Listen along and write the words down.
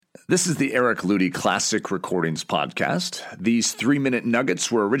This is the Eric Ludy Classic Recordings Podcast. These 3-minute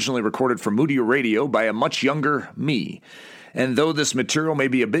nuggets were originally recorded for Moodier Radio by a much younger me. And though this material may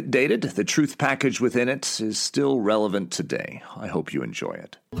be a bit dated, the truth package within it is still relevant today. I hope you enjoy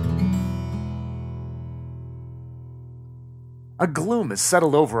it. A gloom has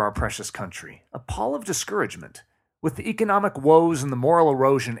settled over our precious country, a pall of discouragement. With the economic woes and the moral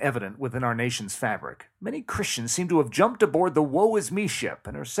erosion evident within our nation's fabric, many Christians seem to have jumped aboard the woe is me ship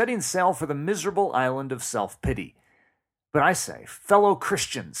and are setting sail for the miserable island of self-pity. But I say, fellow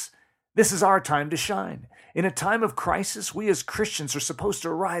Christians, this is our time to shine. In a time of crisis, we as Christians are supposed to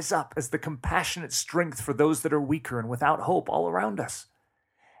rise up as the compassionate strength for those that are weaker and without hope all around us.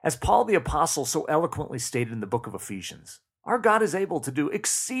 As Paul the Apostle so eloquently stated in the book of Ephesians, our God is able to do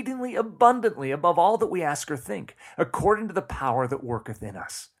exceedingly abundantly above all that we ask or think, according to the power that worketh in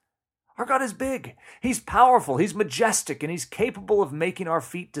us. Our God is big, He's powerful, He's majestic, and He's capable of making our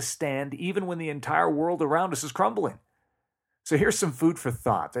feet to stand even when the entire world around us is crumbling. So here's some food for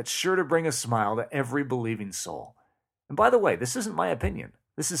thought that's sure to bring a smile to every believing soul. And by the way, this isn't my opinion.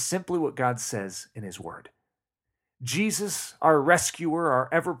 This is simply what God says in His Word. Jesus, our rescuer, our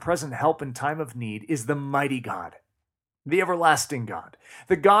ever-present help in time of need, is the mighty God, the everlasting God,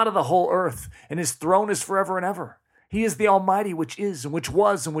 the God of the whole earth, and His throne is forever and ever. He is the Almighty which is, and which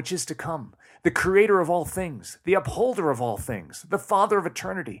was, and which is to come, the Creator of all things, the upholder of all things, the Father of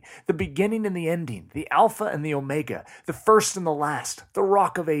eternity, the beginning and the ending, the Alpha and the Omega, the first and the last, the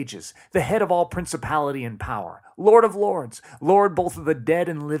Rock of ages, the head of all principality and power, Lord of lords, Lord both of the dead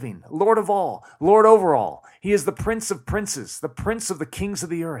and living, Lord of all, Lord over all. He is the Prince of princes, the Prince of the kings of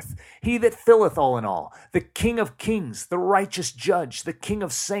the earth, He that filleth all in all, the King of kings, the righteous judge, the King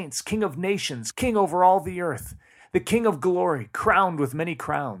of saints, King of nations, King over all the earth, the King of glory, crowned with many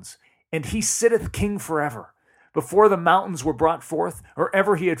crowns. And He sitteth King forever. Before the mountains were brought forth, or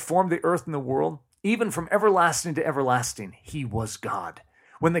ever He had formed the earth and the world, even from everlasting to everlasting, He was God.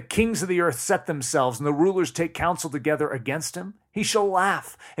 When the kings of the earth set themselves and the rulers take counsel together against Him, He shall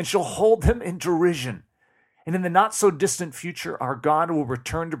laugh and shall hold them in derision. And in the not-so-distant future, our God will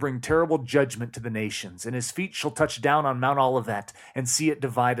return to bring terrible judgment to the nations, and His feet shall touch down on Mount Olivet and see it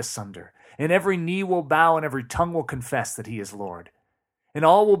divide asunder. And every knee will bow and every tongue will confess that He is Lord. And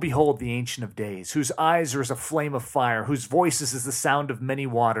all will behold the Ancient of Days, whose eyes are as a flame of fire, whose voice is as the sound of many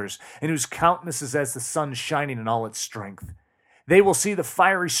waters, and whose countenance is as the sun shining in all its strength. They will see the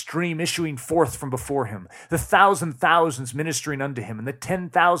fiery stream issuing forth from before Him, the 1,000 thousands ministering unto Him, and the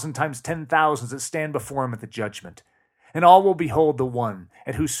 10,000 times 10,000s that stand before Him at the judgment. And all will behold the one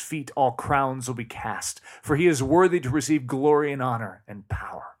at whose feet all crowns will be cast, for He is worthy to receive glory and honor and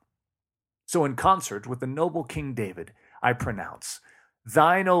power. So in concert with the noble King David, I pronounce,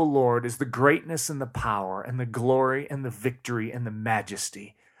 Thine, O Lord, is the greatness and the power and the glory and the victory and the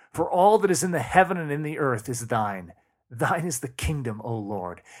majesty. For all that is in the heaven and in the earth is Thine. Thine is the kingdom, O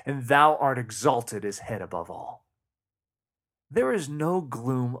Lord, and Thou art exalted as head above all. There is no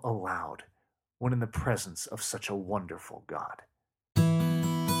gloom allowed when in the presence of such a wonderful God.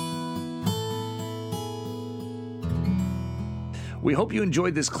 We hope you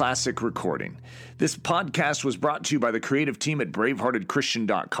enjoyed this classic recording. This podcast was brought to you by the creative team at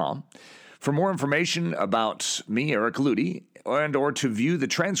braveheartedchristian.com. For more information about me, Eric Ludy, or to view the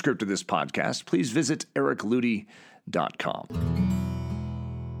transcript of this podcast, please visit ericludy.com.